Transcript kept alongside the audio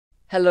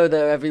Hello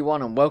there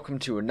everyone and welcome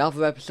to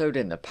another episode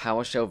in the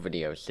PowerShell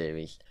video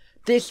series.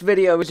 This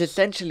video is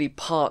essentially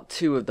part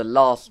 2 of the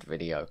last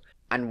video,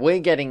 and we're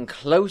getting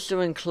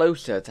closer and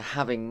closer to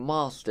having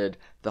mastered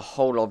the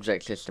whole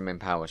object system in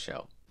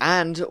PowerShell.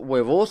 And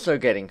we're also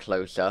getting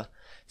closer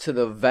to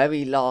the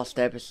very last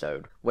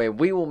episode, where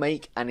we will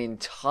make an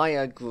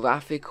entire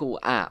graphical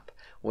app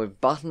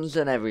with buttons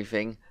and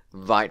everything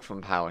right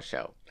from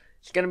PowerShell.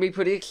 It's going to be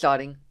pretty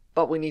exciting,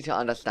 but we need to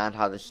understand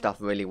how this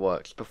stuff really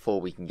works before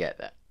we can get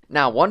there.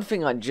 Now, one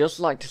thing I'd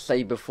just like to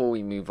say before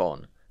we move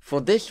on.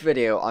 For this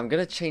video, I'm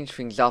going to change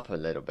things up a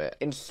little bit.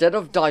 Instead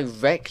of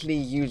directly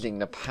using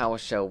the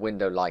PowerShell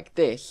window like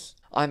this,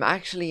 I'm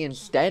actually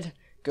instead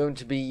going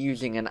to be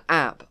using an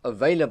app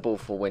available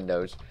for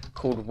Windows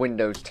called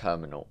Windows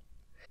Terminal.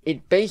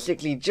 It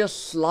basically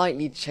just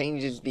slightly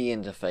changes the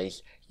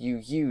interface you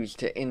use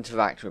to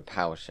interact with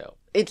PowerShell.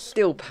 It's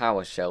still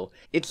PowerShell,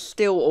 it's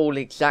still all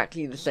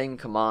exactly the same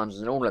commands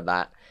and all of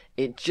that,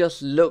 it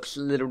just looks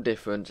a little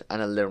different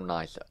and a little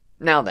nicer.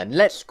 Now then,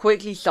 let's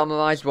quickly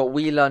summarize what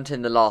we learnt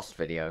in the last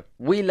video.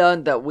 We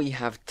learned that we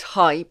have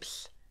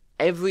types,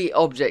 every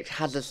object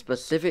has a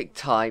specific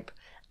type,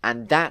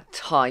 and that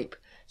type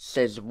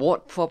says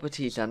what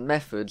properties and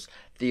methods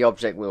the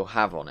object will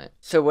have on it.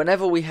 So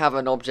whenever we have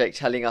an object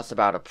telling us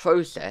about a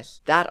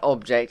process, that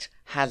object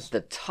has the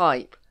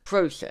type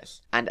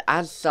process, and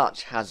as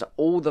such has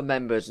all the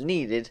members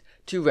needed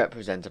to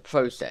represent a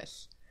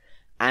process.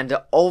 And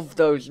of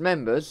those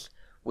members,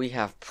 we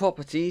have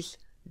properties,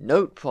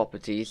 note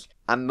properties,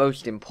 and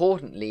most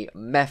importantly,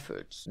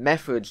 methods.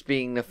 Methods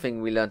being the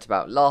thing we learnt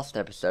about last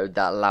episode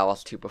that allow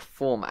us to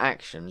perform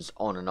actions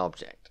on an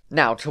object.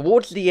 Now,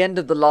 towards the end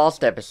of the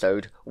last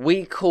episode,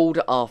 we called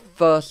our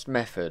first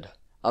method,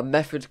 a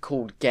method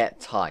called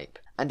getType.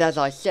 And as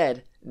I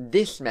said,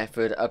 this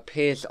method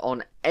appears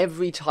on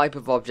every type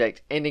of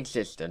object in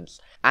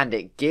existence, and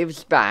it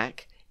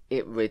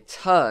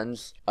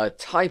returns a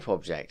type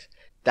object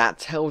that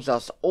tells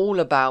us all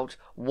about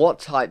what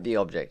type the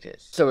object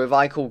is. So if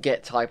I call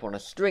getType on a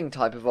string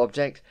type of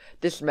object,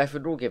 this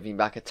method will give me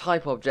back a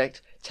type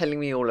object telling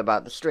me all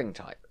about the string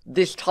type.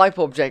 This type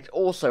object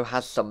also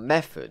has some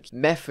methods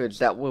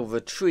that will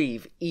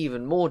retrieve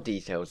even more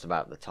details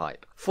about the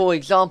type. For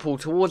example,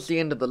 towards the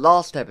end of the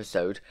last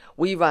episode,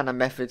 we ran a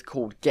method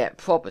called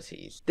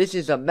getProperties. This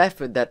is a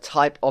method that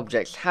type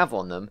objects have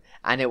on them,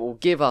 and it will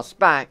give us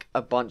back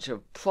a bunch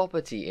of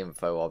property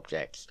info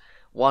objects,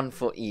 one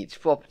for each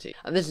property,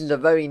 and this is a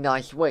very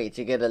nice way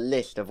to get a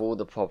list of all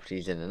the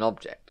properties in an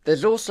object.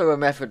 There's also a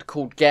method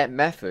called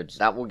getMethods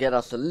that will get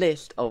us a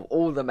list of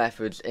all the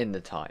methods in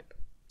the type.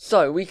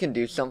 So we can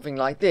do something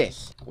like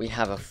this. We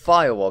have a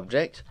file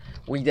object,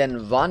 we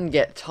then run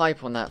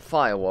getType on that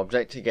file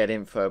object to get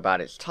info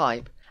about its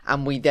type,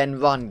 and we then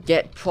run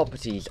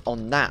getProperties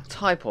on that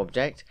type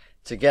object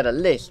to get a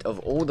list of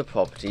all the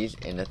properties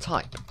in the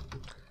type.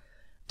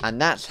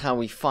 And that's how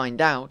we find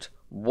out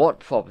what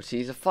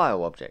properties a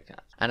file object has.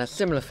 And a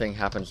similar thing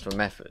happens for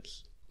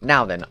methods.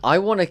 Now then, I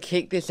want to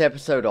kick this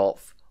episode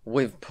off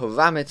with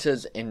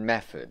parameters in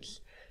methods,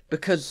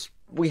 because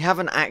we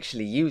haven't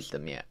actually used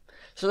them yet.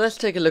 So let's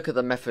take a look at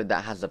the method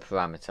that has a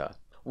parameter.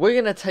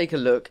 We're going to take a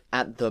look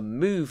at the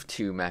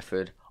moveTo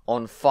method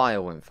on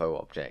file info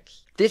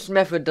objects. This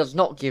method does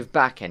not give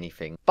back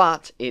anything,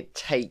 but it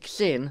takes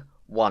in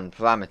one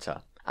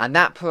parameter. And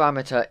that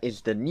parameter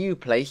is the new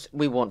place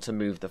we want to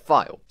move the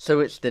file. So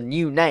it's the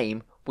new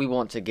name we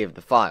want to give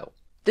the file.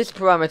 This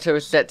parameter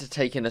is set to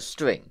take in a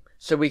string,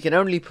 so we can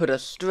only put a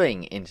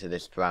string into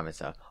this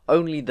parameter,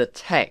 only the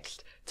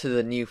text to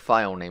the new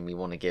file name we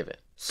want to give it.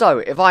 So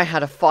if I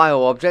had a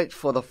file object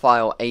for the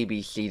file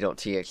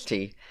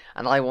abc.txt,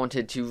 and I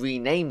wanted to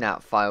rename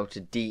that file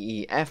to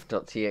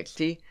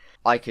def.txt,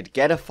 I could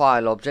get a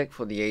file object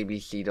for the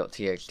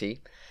abc.txt,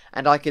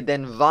 and I could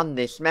then run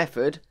this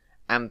method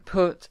and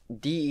put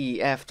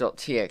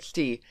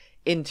def.txt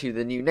into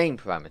the new name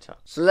parameter.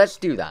 So let's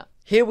do that.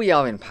 Here we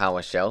are in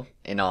PowerShell,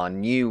 in our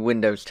new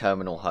Windows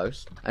Terminal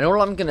host, and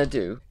all I'm going to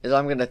do is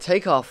I'm going to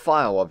take our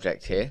file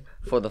object here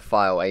for the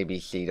file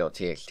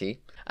abc.txt,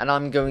 and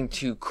I'm going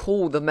to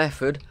call the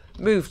method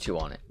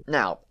moveTo on it.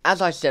 Now, as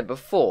I said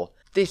before,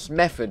 this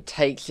method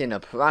takes in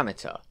a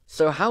parameter.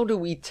 So how do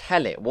we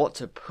tell it what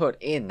to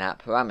put in that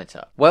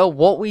parameter? Well,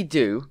 what we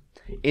do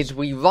is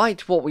we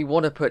write what we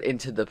want to put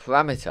into the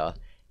parameter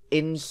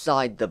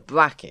inside the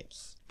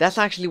brackets. That's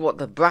actually what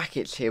the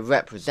brackets here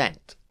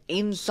represent.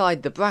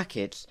 Inside the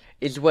brackets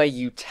is where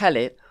you tell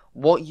it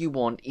what you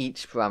want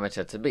each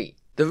parameter to be.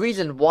 The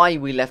reason why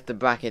we left the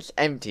brackets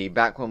empty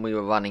back when we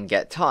were running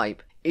getType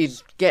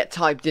is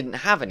getType didn't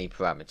have any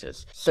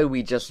parameters, so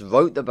we just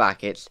wrote the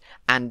brackets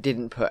and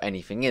didn't put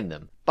anything in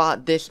them.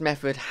 But this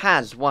method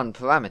has one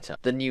parameter,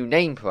 the new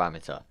name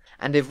parameter,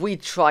 and if we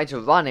try to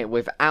run it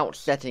without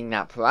setting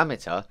that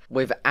parameter,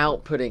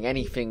 without putting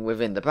anything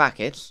within the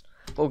brackets,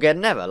 we'll get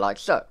an error like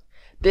so.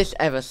 This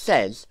error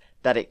says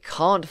that it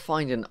can't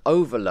find an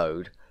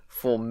overload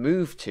for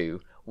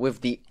moveTo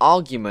with the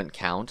argument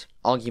count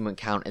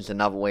is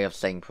another way of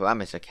saying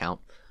parameter count,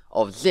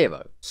 of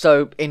 0.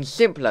 So in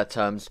simpler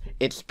terms,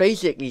 it's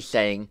basically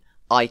saying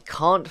I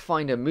can't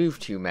find a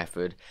moveTo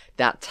method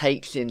that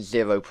takes in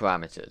 0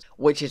 parameters,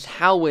 which is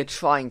how we're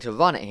trying to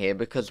run it here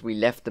because we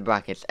left the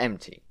brackets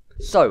empty.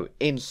 So,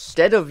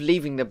 instead of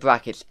leaving the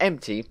brackets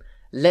empty,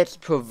 let's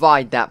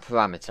provide that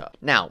parameter.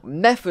 Now,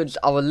 methods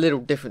are a little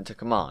different to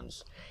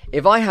commands.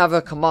 If I have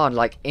a command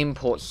like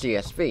import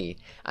CSV,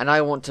 and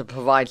I want to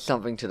provide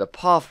something to the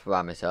path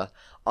parameter,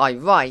 I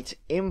write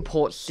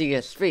import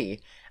CSV,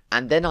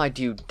 and then I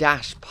do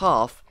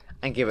 -path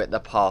and give it the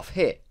path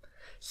here.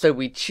 So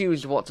we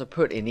choose what to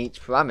put in each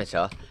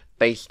parameter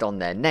based on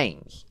their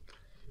names.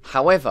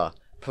 However,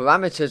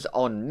 parameters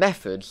on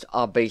methods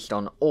are based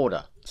on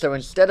order. So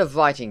instead of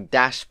writing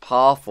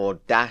 -path or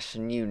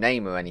 -new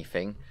name or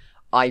anything,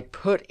 I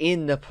put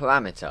in the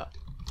parameter,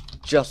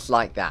 just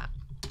like that.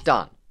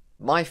 Done.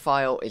 My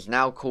file is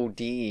now called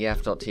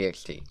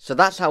def.txt. So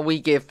that's how we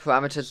give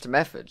parameters to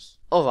methods.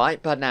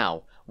 Alright, but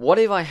now, what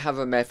if I have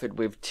a method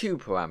with 2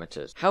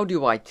 parameters? How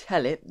do I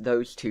tell it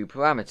those 2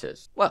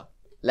 parameters? Well,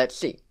 let's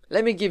see.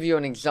 Let me give you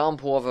an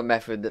example of a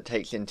method that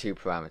takes in 2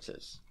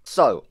 parameters.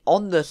 So,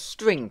 on the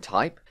string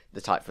type,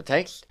 the type for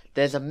text,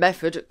 there's a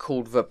method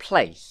called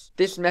replace.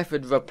 This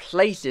method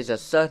replaces a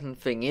certain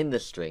thing in the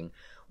string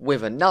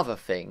with another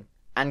thing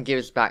and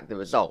gives back the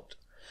result.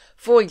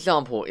 For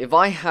example, if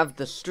I have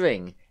the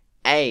string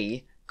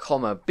A,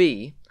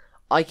 B,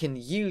 I can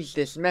use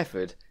this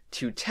method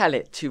to tell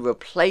it to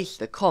replace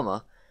the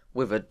comma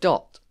with a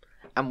dot.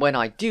 And when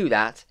I do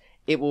that,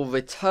 it will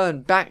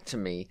return back to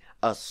me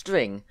a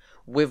string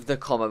with the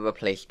comma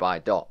replaced by a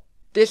dot.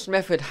 This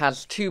method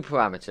has 2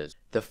 parameters.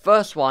 The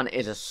first one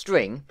is a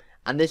string,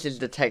 and this is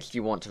the text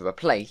you want to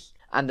replace.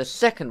 And the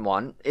second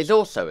one is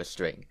also a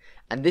string,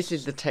 and this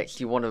is the text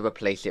you want to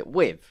replace it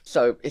with.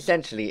 So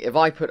essentially, if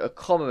I put a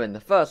comma in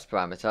the first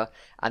parameter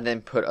and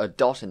then put a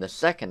dot in the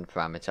second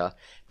parameter,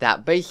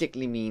 that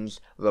basically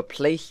means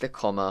replace the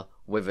comma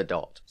with a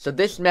dot. So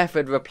this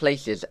method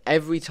replaces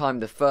every time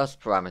the first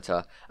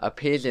parameter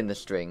appears in the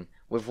string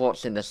with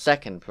what's in the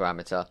second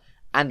parameter,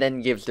 and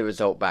then gives the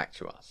result back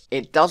to us.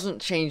 It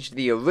doesn't change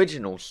the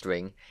original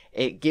string,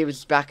 it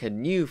gives back a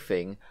new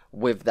thing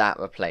with that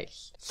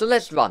replaced. So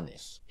let's run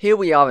this. Here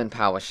we are in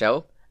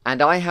PowerShell,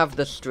 and I have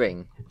the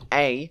string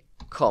A,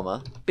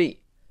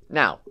 B.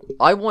 Now,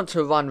 I want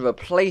to run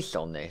replace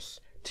on this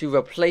to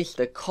replace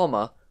the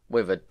comma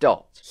with a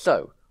dot.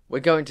 So, we're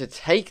going to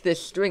take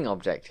this string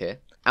object here,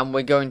 and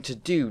we're going to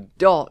do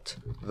dot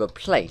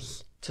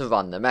replace to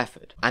run the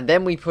method. And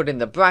then we put in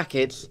the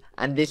brackets,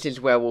 and this is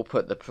where we'll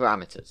put the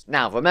parameters.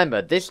 Now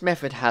remember, this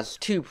method has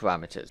 2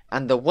 parameters,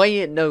 and the way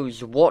it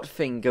knows what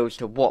thing goes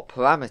to what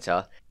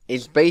parameter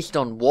is based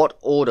on what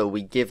order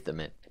we give them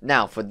in.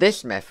 Now for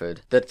this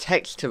method, the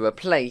text to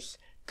replace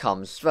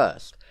comes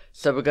first,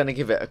 so we're going to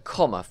give it a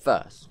comma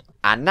first.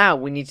 And now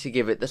we need to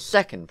give it the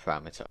second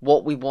parameter,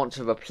 what we want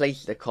to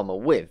replace the comma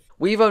with.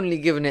 We've only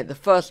given it the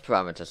first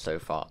parameter so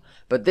far,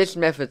 but this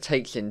method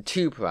takes in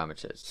 2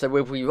 parameters. So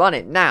if we run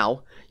it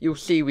now, you'll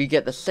see we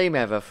get the same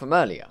error from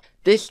earlier.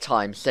 This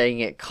time saying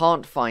it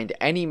can't find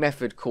any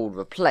method called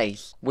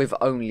replace with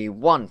only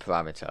 1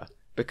 parameter,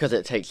 because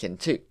it takes in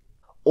 2.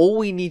 All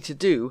we need to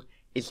do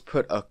is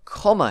put a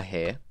comma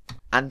here,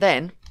 and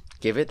then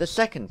give it the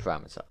second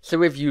parameter.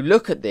 So if you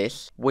look at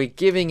this, we're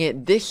giving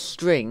it this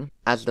string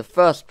as the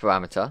first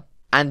parameter,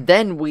 and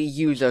then we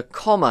use a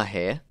comma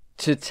here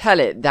to tell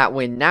it that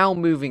we're now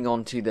moving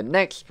on to the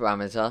next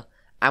parameter,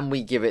 and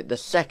we give it the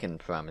second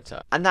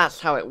parameter. And that's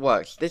how it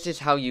works. This is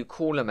how you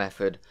call a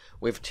method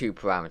with 2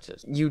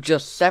 parameters. You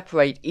just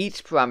separate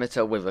each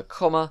parameter with a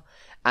comma,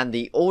 and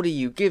the order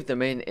you give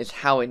them in is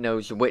how it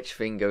knows which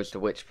thing goes to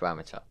which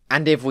parameter.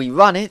 And if we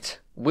run it,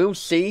 we'll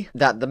see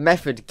that the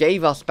method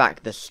gave us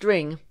back the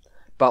string,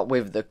 but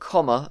with the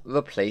comma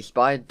replaced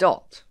by a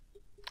dot.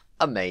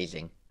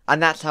 Amazing.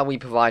 And that's how we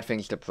provide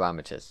things to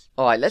parameters.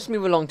 Alright, let's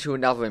move along to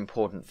another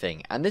important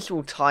thing, and this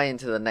will tie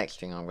into the next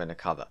thing I'm going to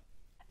cover.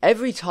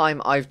 Every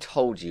time I've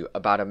told you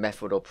about a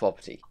method or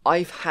property,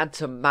 I've had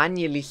to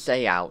manually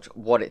say out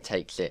what it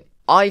takes in.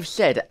 I've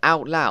said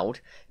out loud,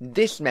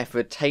 this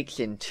method takes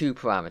in 2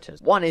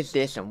 parameters. One is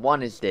this and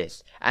one is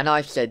this. And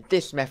I've said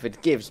this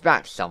method gives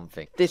back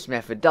something, this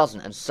method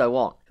doesn't, and so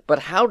on. But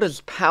how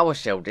does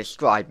PowerShell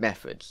describe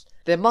methods?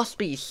 There must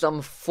be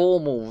some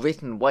formal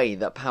written way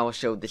that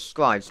PowerShell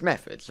describes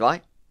methods,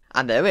 right?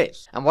 And there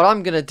is. And what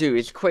I'm going to do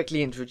is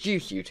quickly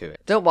introduce you to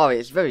it. Don't worry,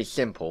 it's very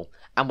simple.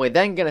 And we're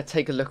then going to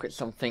take a look at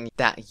some things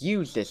that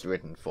use this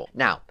written form.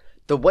 Now,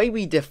 the way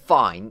we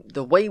define,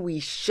 the way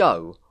we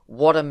show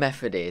what a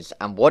method is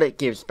and what it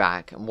gives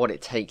back and what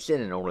it takes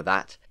in and all of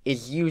that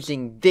is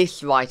using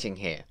this writing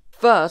here.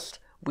 First,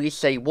 we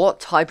say what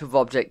type of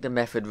object the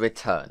method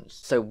returns.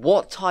 So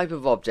what type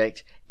of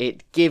object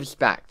it gives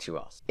back to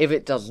us. If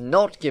it does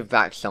not give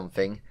back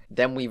something,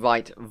 then we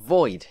write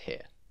void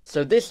here.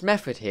 So this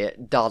method here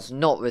does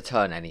not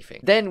return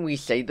anything. Then we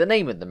say the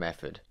name of the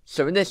method.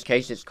 So in this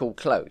case it's called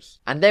close.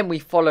 And then we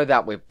follow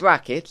that with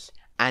brackets,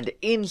 and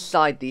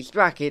inside these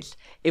brackets,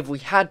 if we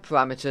had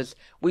parameters,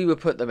 we would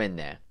put them in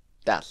there.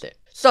 That's it.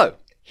 So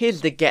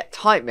here's the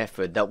getType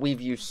method that we've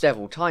used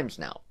several times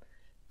now.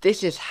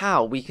 this is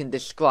how we can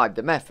describe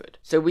the method.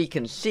 So we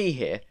can see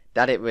here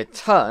that it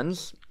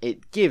returns,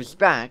 it gives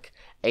back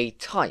a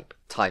type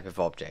of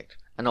object,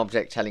 an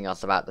object telling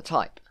us about the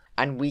type.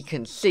 And we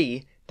can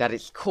see that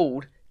it's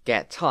called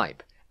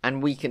getType,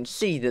 and we can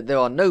see that there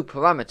are no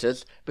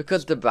parameters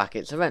because the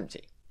brackets are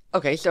empty.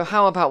 Okay, so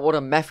how about what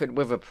a method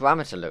with a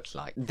parameter looks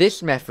like?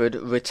 This method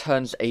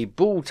returns a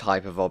bool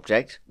type of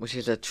object, which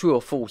is a true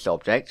or false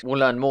object. We'll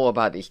learn more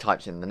about these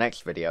types in the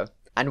next video.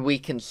 And we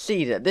can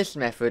see that this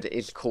method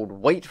is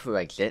called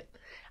waitForExit,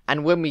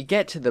 and when we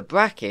get to the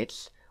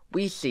brackets,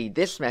 we see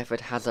this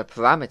method has a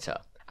parameter,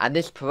 and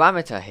this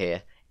parameter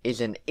here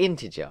is an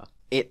integer.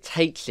 It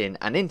takes in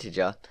an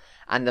integer,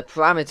 and the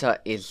parameter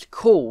is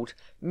called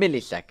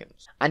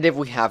milliseconds. And if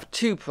we have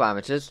two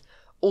parameters,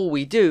 all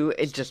we do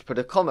is just put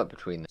a comma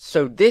between them.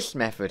 So this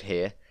method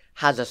here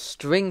has a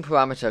string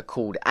parameter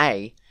called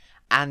A,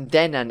 and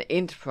then an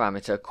int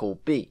parameter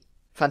called B.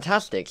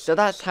 Fantastic, so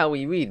that's how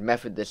we read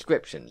method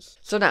descriptions.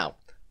 So now,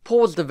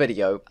 pause the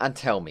video and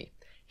tell me,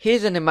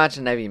 here's an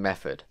imaginary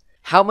method.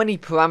 How many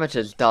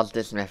parameters does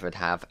this method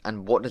have,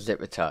 and what does it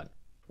return?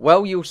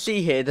 Well, you'll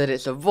see here that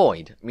it's a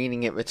void,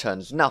 meaning it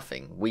returns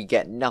nothing. We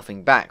get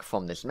nothing back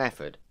from this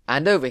method.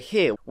 And over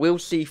here, we'll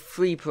see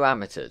 3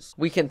 parameters.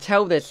 We can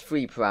tell there's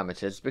 3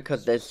 parameters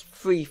because there's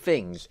 3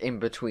 things in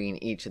between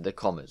each of the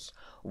commas.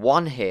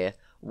 One here,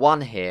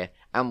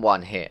 and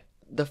one here.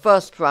 The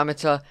first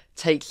parameter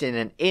takes in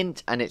an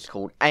int and it's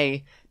called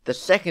A, the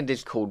second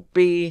is called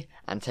B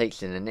and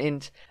takes in an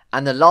int,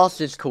 and the last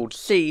is called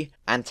C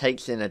and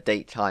takes in a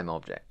datetime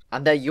object.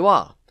 And there you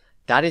are.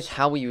 That is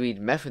how we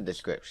read method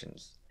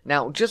descriptions.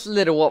 Now, just a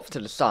little off to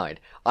the side,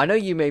 I know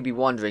you may be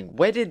wondering,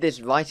 where did this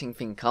writing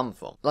thing come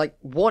from? Like,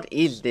 what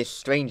is this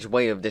strange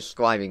way of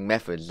describing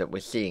methods that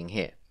we're seeing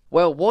here?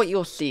 Well, what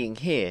you're seeing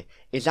here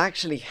is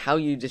actually how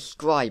you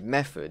describe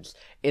methods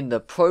in the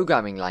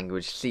programming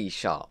language C#.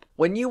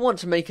 When you want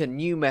to make a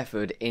new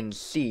method in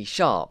C#,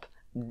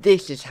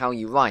 this is how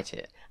you write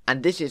it,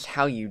 and this is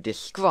how you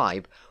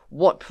describe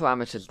what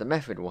parameters the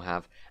method will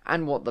have,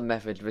 and what the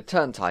method's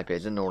return type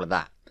is, and all of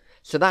that.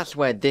 So that's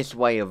where this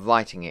way of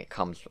writing it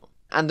comes from.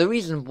 And the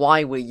reason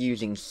why we're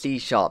using C#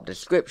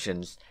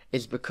 descriptions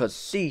is because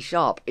C#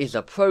 is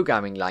a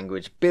programming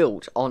language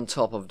built on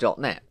top of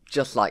 .NET,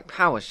 just like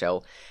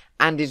PowerShell,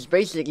 and is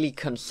basically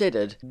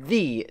considered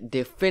the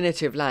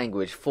definitive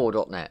language for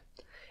 .NET.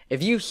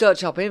 If you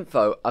search up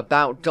info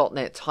about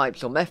 .NET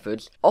types or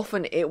methods,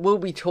 often it will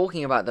be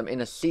talking about them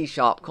in a C#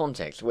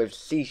 context with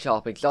C#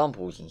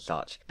 examples and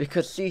such,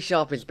 because C#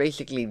 is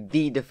basically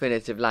the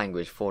definitive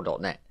language for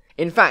 .NET.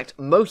 In fact,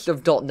 most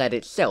of .NET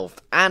itself,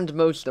 and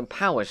most of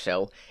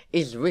PowerShell,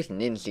 is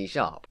written in C#.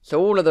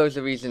 So all of those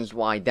are reasons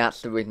why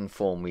that's the written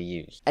form we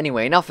use.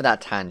 Anyway, enough of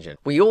that tangent.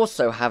 We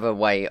also have a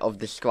way of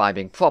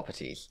describing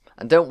properties.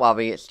 And don't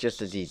worry, it's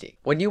just as easy.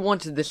 When you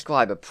want to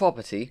describe a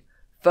property,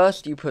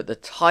 first you put the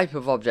type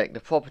of object the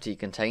property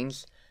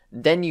contains,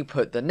 then you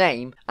put the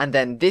name, and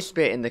then this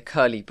bit in the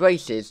curly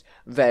braces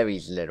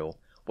varies a little.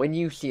 When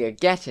you see a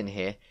get in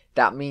here,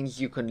 that means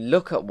you can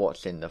look at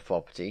what's in the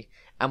property,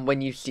 and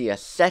when you see a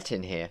set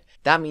in here,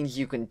 that means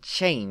you can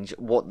change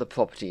what the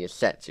property is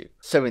set to.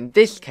 So in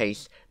this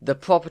case, the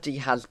property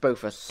has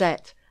both a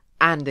set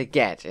and a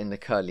get in the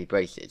curly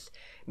braces,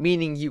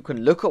 meaning you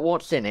can look at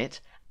what's in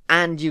it,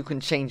 and you can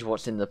change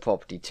what's in the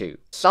property too.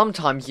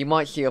 Sometimes you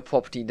might see a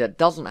property that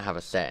doesn't have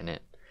a set in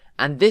it,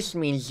 and this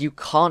means you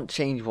can't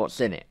change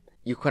what's in it.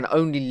 You can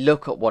only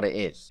look at what it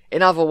is.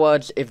 In other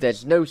words, if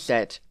there's no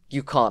set,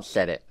 you can't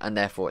set it, and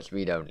therefore it's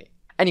read-only.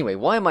 Anyway,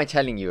 why am I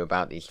telling you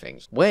about these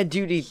things? Where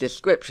do these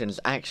descriptions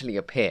actually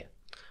appear?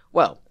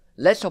 Well,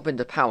 let's hop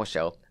into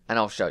PowerShell, and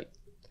I'll show you.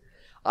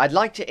 I'd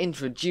like to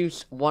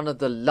introduce one of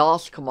the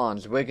last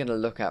commands we're going to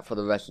look at for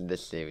the rest of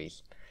this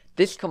series.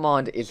 This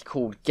command is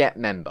called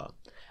getMember,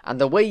 and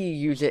the way you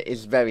use it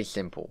is very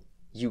simple.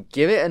 You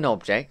give it an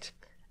object,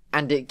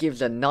 and it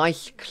gives a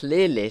nice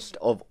clear list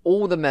of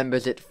all the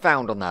members it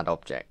found on that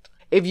object.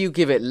 If you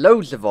give it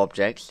loads of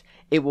objects,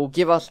 it will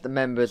give us the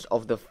members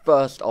of the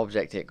first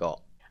object it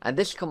got. And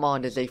this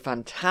command is a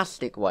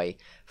fantastic way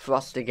for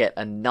us to get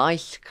a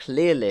nice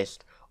clear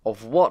list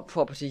of what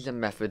properties and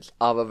methods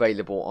are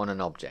available on an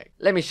object.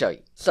 Let me show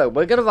you. So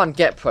we're going to run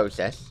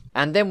getProcess,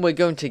 and then we're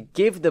going to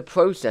give the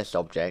process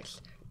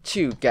objects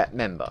to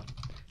getMember.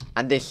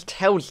 And this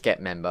tells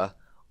getMember,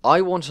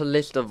 I want a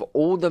list of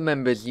all the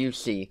members you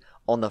see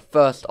on the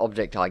first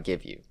object I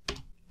give you.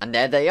 And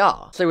there they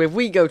are. So if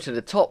we go to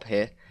the top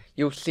here,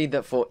 you'll see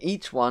that for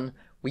each one,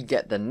 we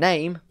get the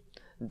name,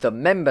 the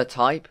member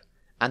type,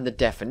 and the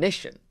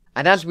definition.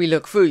 And as we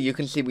look through, you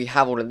can see we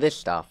have all of this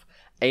stuff.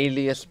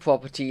 Alias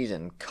properties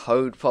and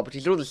code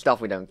properties, all the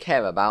stuff we don't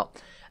care about.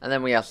 And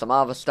then we have some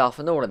other stuff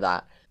and all of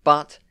that.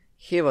 But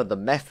here are the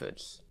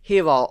methods.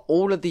 Here are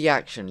all of the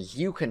actions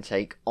you can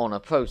take on a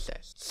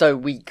process. So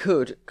we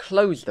could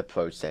close the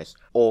process,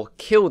 or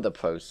kill the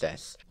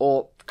process,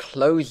 or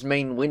close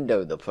main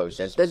window the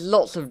process. There's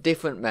lots of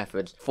different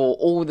methods for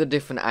all the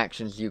different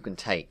actions you can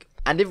take.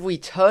 And if we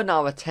turn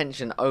our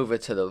attention over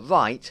to the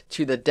right,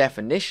 to the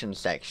definition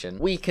section,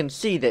 we can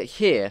see that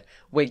here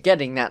we're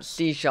getting that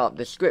C#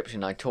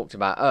 description I talked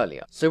about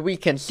earlier. So we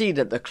can see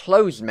that the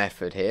close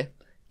method here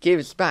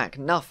gives back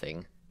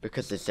nothing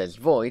because it says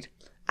void,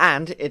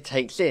 and it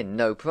takes in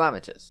no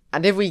parameters.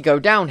 And if we go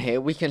down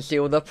here, we can see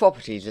all the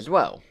properties as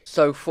well.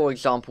 So for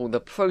example, the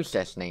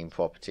process name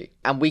property,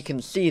 and we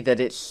can see that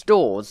it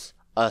stores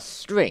a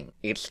string.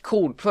 It's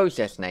called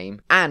process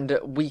name, and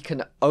we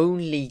can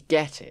only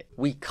get it.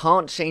 We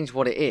can't change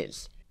what it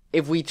is.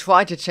 If we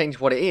try to change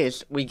what it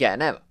is, we get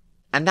an error.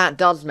 And that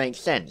does make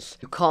sense.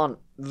 You can't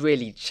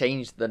really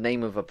change the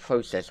name of a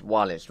process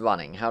while it's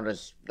running. How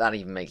does that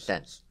even make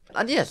sense?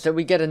 And yeah, so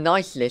we get a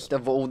nice list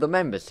of all the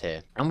members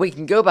here. And we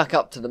can go back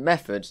up to the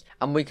methods,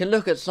 and we can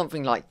look at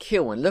something like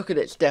kill and look at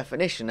its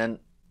definition and...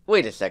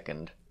 Wait a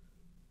second.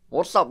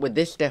 What's up with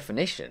this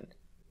definition?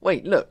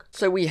 Wait, look.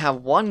 So we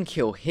have one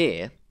kill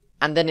here,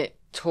 and then it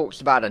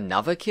talks about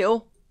another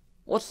kill?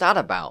 What's that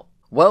about?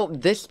 Well,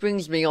 this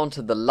brings me on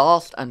to the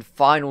last and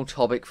final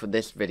topic for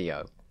this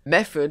video.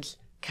 Methods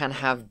can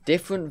have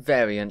different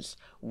variants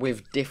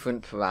with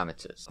different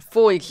parameters.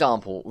 For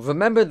example,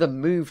 remember the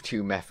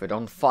moveTo method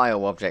on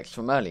file objects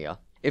from earlier?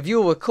 If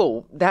you'll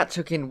recall, that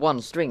took in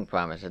one string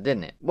parameter,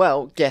 didn't it?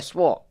 Well, guess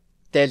what?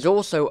 There's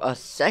also a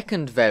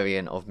second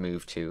variant of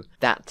moveTo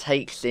that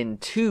takes in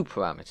two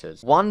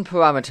parameters. One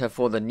parameter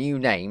for the new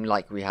name,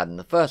 like we had in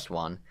the first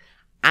one,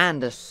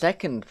 and a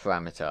second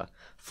parameter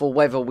for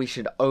whether we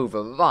should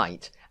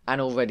overwrite an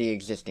already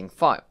existing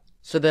file.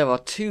 So there are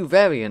two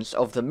variants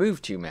of the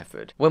moveTo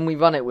method. When we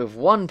run it with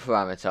one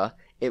parameter,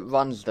 it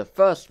runs the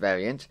first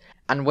variant,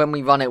 and when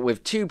we run it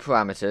with two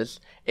parameters,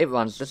 it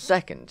runs the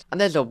second.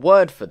 And there's a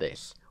word for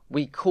this.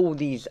 We call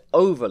these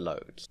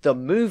overloads. The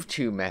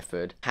moveTo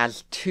method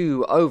has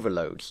two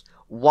overloads.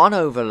 One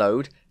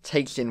overload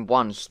takes in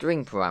one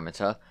string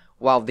parameter,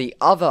 while the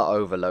other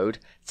overload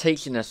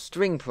takes in a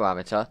string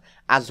parameter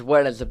as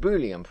well as a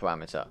boolean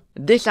parameter.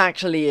 This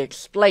actually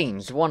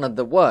explains one of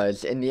the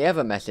words in the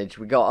error message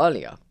we got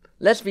earlier.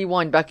 Let's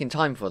rewind back in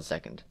time for a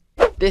second.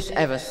 This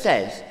error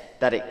says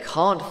that it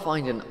can't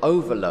find an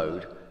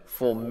overload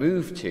for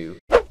moveTo.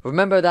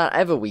 Remember that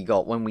error we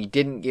got when we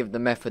didn't give the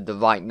method the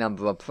right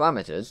number of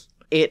parameters?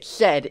 It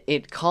said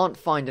it can't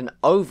find an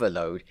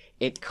overload,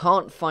 it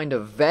can't find a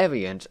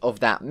variant of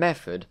that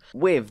method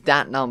with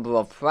that number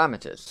of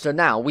parameters. So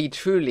now we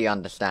truly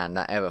understand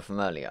that error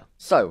from earlier.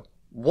 So,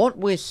 what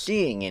we're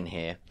seeing in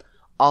here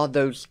are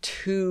those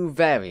two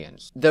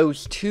variants,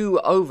 those two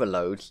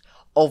overloads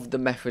of the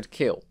method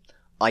kill.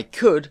 I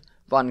could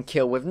run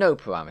kill with no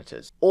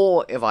parameters,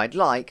 or if I'd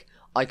like,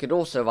 I could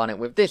also run it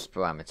with this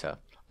parameter.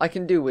 I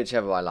can do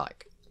whichever I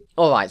like.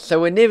 Alright, so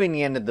we're nearing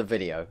the end of the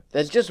video.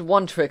 There's just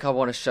one trick I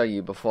want to show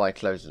you before I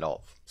close it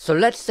off. So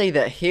let's say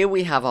that here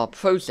we have our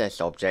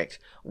process object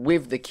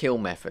with the kill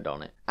method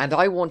on it, and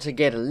I want to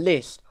get a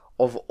list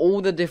of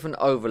all the different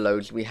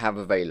overloads we have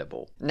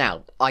available.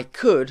 Now, I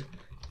could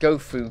go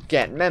through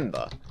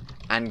getMember,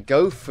 and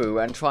go through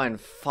and try and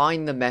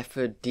find the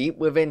method deep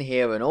within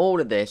here and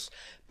all of this,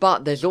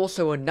 but there's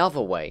also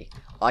another way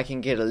I can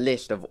get a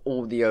list of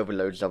all the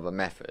overloads of a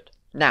method.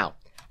 Now,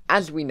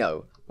 as we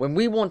know, when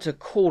we want to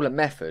call a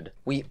method,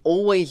 we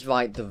always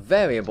write the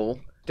variable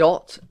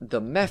dot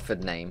the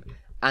method name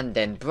and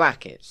then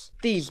brackets.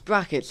 These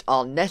brackets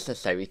are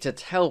necessary to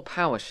tell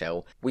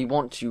PowerShell we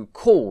want to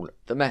call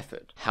the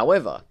method.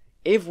 However,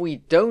 if we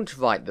don't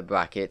write the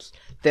brackets,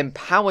 then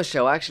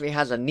PowerShell actually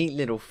has a neat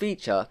little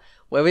feature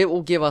where it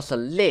will give us a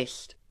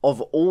list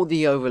of all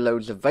the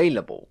overloads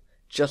available,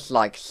 just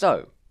like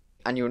so.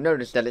 And you'll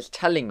notice that it's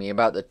telling me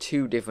about the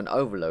two different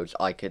overloads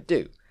I could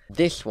do.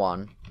 This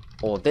one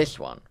or this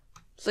one.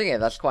 So yeah,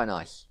 that's quite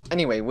nice.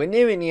 Anyway, we're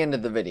nearing the end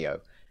of the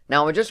video.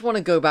 Now I just want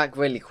to go back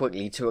really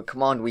quickly to a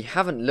command we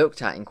haven't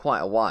looked at in quite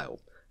a while.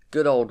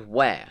 Good old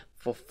where,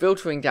 for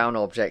filtering down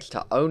objects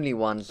to only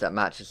ones that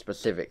match a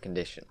specific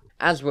condition.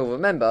 As we'll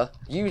remember,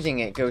 using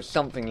it goes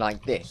something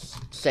like this,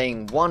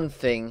 saying one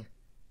thing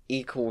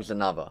equals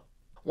another.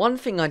 One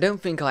thing I don't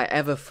think I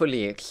ever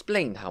fully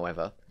explained,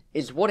 however,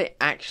 is what it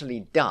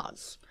actually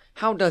does.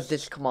 How does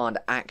this command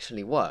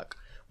actually work?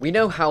 We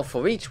know how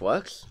for each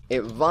works.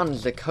 It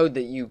runs the code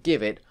that you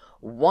give it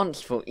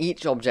once for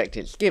each object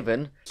it's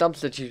given,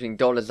 substituting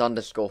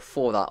 $_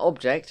 for that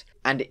object,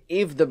 and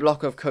if the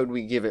block of code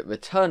we give it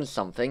returns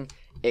something,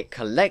 it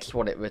collects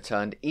what it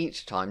returned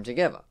each time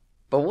together.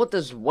 But what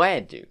does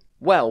where do?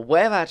 Well,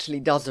 where actually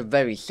does a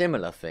very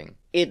similar thing.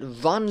 It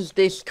runs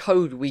this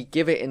code we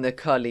give it in the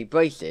curly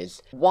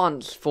braces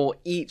once for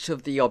each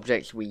of the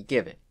objects we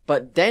give it.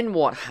 But then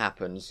what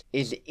happens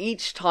is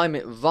each time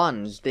it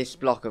runs this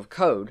block of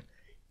code,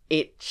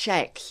 it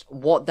checks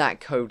what that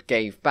code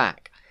gave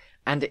back.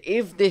 And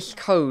if this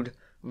code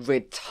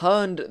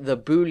returned the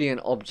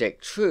boolean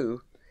object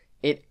true,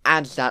 it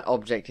adds that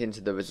object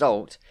into the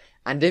result,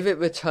 and if it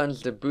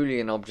returns the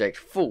boolean object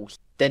false,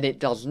 then it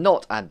does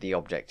not add the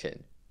object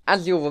in.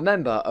 As you'll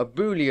remember, a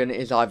boolean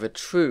is either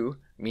true,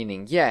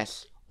 meaning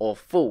yes, or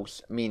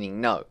false,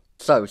 meaning no.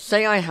 So,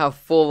 say I have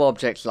 4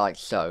 objects like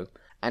so,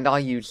 and I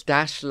use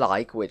dash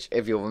like, which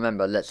if you'll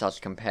remember lets us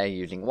compare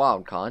using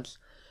wildcards,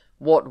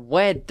 what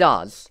where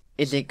does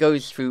is it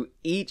goes through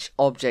each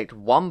object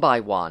one by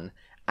one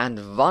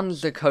and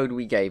runs the code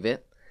we gave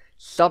it,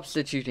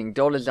 substituting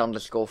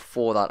 $_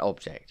 for that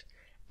object.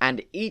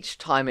 And each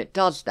time it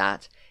does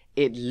that,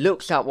 it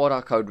looks at what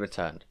our code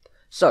returned.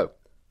 So,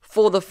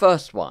 for the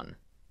first one,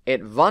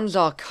 it runs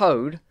our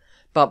code,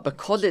 but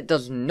because it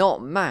does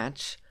not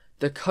match,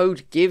 the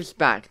code gives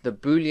back the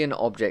boolean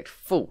object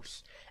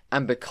false.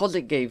 And because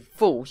it gave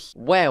false,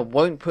 where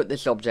won't put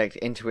this object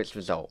into its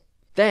result.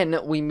 Then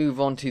we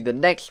move on to the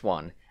next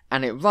one,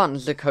 and it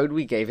runs the code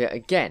we gave it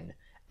again.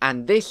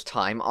 And this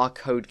time our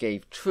code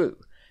gave true,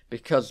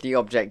 because the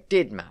object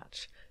did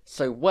match.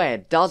 So where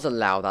does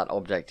allow that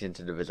object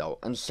into the result,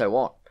 and so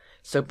on.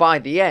 So by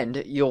the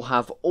end, you'll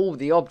have all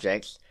the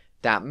objects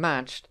that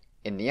matched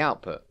in the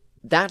output.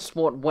 That's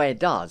what where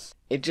does.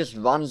 It just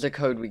runs the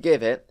code we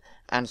give it,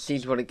 and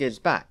sees what it gives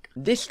back.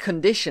 This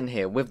condition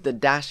here with the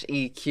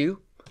 -eq,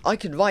 I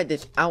could write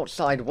this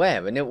outside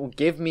where, and it will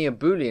give me a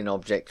boolean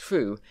object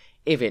true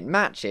if it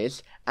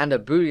matches, and a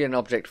boolean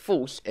object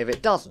false if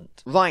it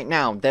doesn't. Right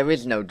now, there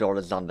is no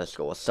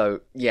 $_,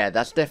 so yeah,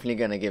 that's definitely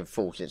going to give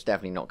false, it's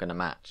definitely not going to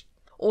match.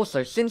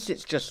 Also, since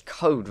it's just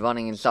code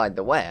running inside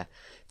the where,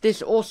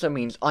 this also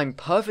means I'm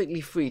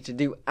perfectly free to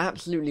do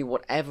absolutely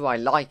whatever I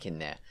like in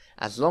there,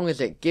 as long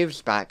as it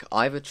gives back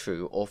either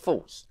true or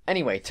false.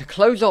 Anyway, to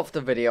close off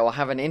the video, I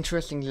have an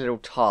interesting little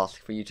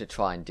task for you to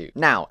try and do.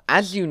 Now,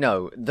 as you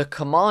know, the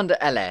command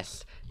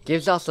ls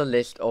gives us a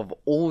list of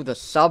all the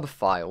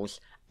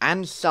sub-files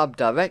and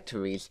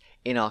subdirectories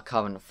in our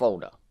current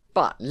folder.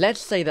 But let's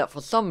say that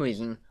for some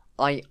reason,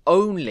 I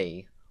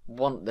only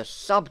want the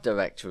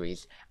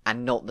subdirectories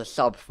and not the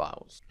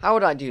sub-files. How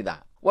would I do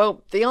that?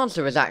 Well, the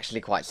answer is actually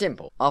quite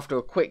simple. After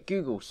a quick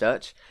Google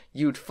search,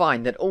 you'd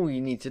find that all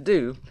you need to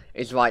do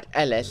is write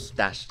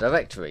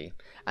ls-directory,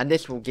 and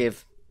this will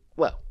give,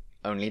 well,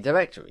 only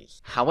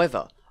directories.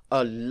 However,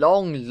 a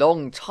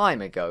long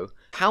time ago,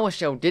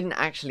 PowerShell didn't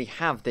actually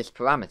have this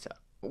parameter.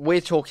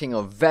 We're talking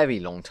a very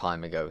long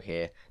time ago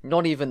here.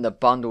 Not even the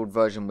bundled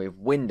version with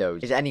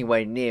Windows is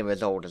anywhere near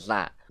as old as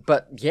that.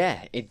 But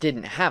yeah, it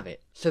didn't have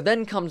it. So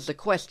then comes the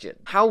question,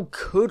 how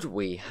could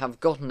we have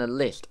gotten a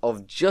list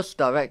of just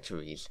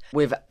directories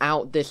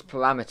without this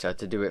parameter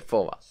to do it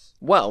for us?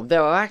 Well,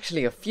 there are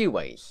actually a few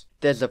ways.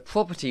 There's a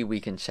property we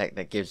can check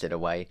that gives it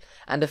away,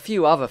 and a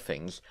few other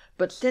things,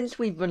 but since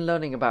we've been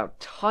learning about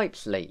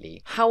types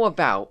lately, how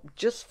about,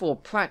 just for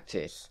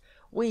practice,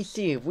 we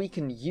see if we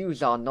can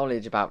use our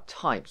knowledge about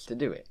types to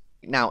do it.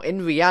 Now,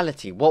 in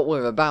reality, what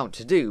we're about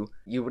to do,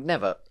 you would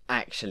never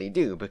actually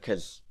do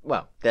because,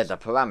 well, there's a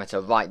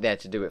parameter right there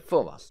to do it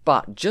for us.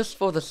 But just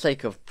for the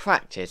sake of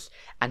practice,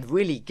 and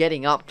really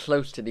getting up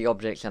close to the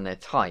objects and their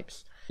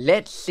types,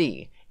 let's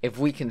see if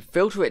we can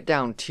filter it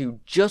down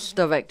to just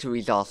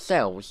directories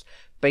ourselves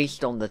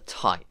based on the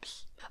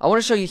types. I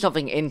want to show you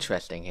something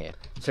interesting here.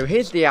 So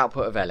here's the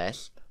output of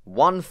ls.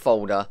 One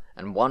folder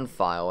and one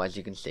file, as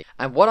you can see.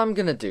 And what I'm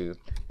going to do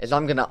is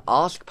I'm going to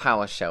ask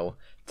PowerShell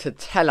to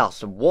tell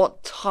us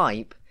what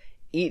type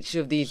each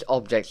of these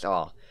objects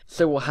are.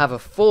 So we'll have a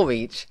for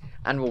each,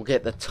 and we'll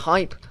get the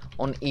type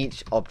on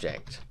each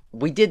object.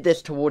 We did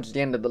this towards the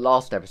end of the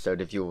last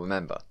episode, if you'll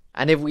remember.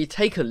 And if we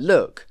take a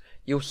look,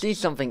 you'll see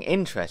something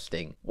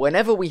interesting.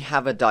 Whenever we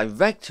have a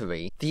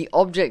directory, the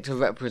object to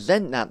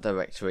represent that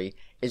directory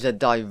is a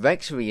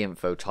directory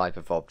info type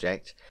of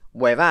object,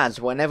 whereas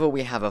whenever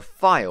we have a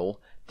file,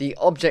 the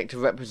object to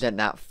represent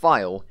that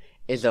file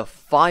is a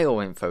file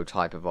info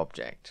type of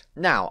object.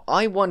 Now,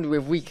 I wonder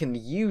if we can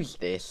use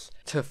this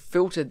to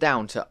filter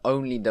down to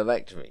only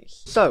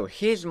directories. So,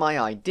 here's my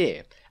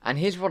idea, and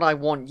here's what I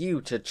want you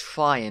to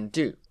try and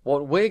do.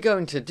 What we're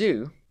going to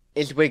do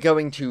is we're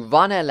going to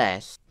run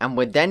ls, and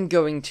we're then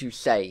going to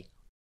say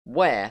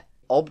where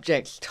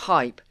object's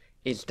type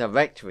is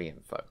directory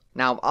info.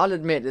 Now, I'll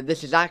admit that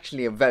this is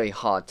actually a very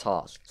hard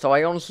task, so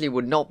I honestly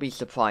would not be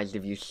surprised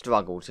if you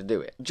struggle to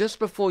do it. Just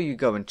before you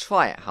go and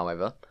try it,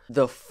 however,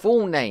 the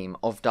full name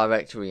of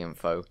directory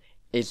info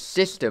is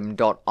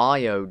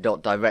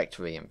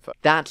system.io.directoryinfo.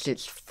 That's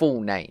its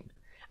full name.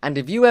 And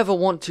if you ever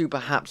want to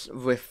perhaps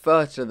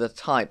refer to the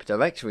type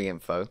directory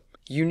info,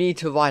 you need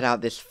to write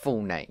out this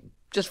full name.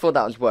 Just thought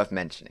that was worth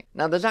mentioning.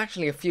 Now, there's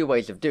actually a few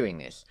ways of doing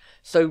this,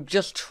 so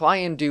just try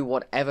and do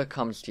whatever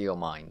comes to your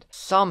mind,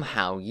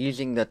 somehow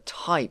using the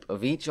type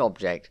of each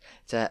object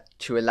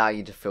to allow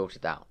you to filter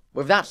down.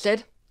 With that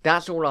said,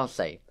 that's all I'll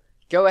say.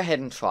 Go ahead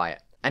and try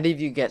it. And if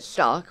you get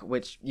stuck,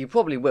 which you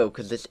probably will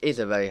because this is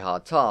a very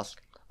hard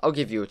task, I'll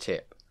give you a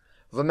tip.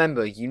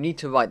 Remember, you need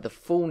to write the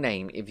full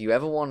name if you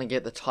ever want to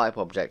get the type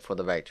object for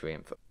the directory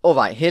info.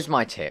 Alright, here's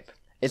my tip.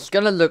 It's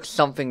gonna look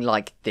something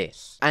like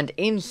this. And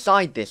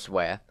inside this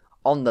where,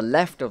 on the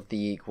left of the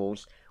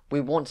equals,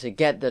 we want to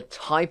get the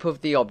type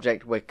of the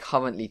object we're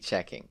currently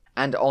checking.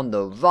 And on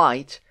the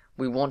right,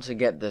 we want to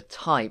get the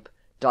type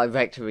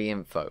directory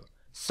info.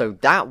 So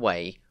that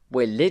way,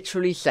 we're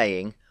literally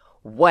saying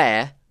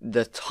where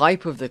the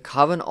type of the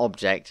current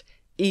object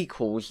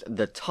equals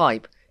the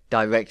type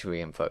directory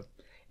info.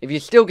 If you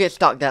still get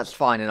stuck, that's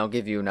fine, and I'll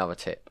give you another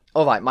tip.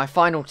 Alright, my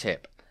final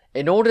tip.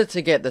 In order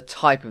to get the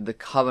type of the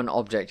current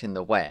object in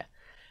the where,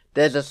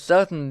 there's a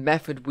certain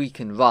method we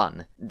can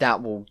run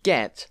that will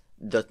get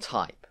the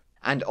type.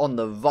 And on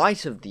the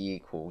right of the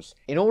equals,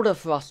 in order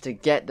for us to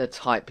get the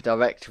type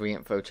directory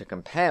info to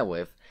compare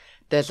with,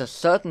 there's a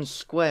certain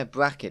square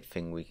bracket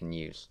thing we can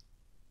use.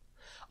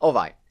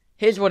 Alright,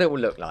 here's what it will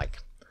look like.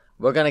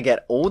 We're going to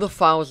get all the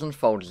files and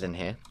folders in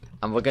here,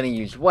 and we're going to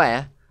use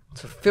where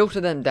to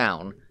filter them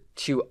down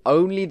to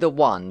only the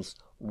ones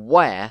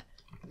where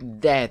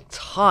their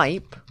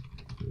type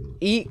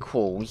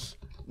equals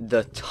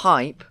the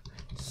type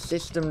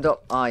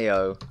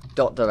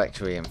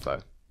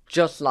system.io.directoryinfo.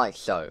 Just like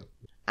so.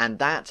 And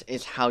that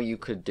is how you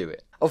could do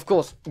it. Of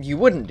course, you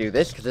wouldn't do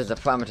this because there's a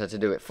parameter to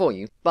do it for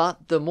you,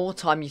 but the more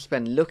time you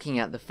spend looking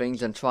at the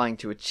things and trying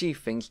to achieve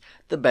things,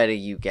 the better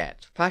you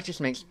get.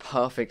 Practice makes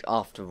perfect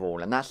after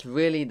all, and that's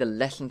really the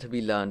lesson to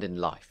be learned in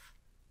life.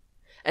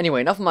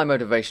 Anyway, enough of my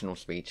motivational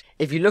speech.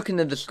 If you look in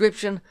the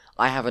description,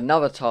 I have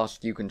another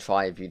task you can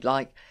try if you'd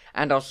like,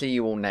 and I'll see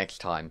you all next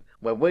time,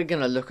 where we're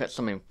going to look at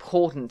some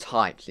important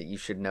types that you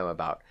should know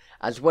about,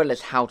 as well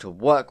as how to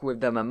work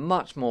with them and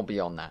much more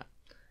beyond that.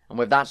 And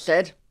with that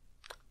said,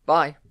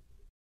 bye.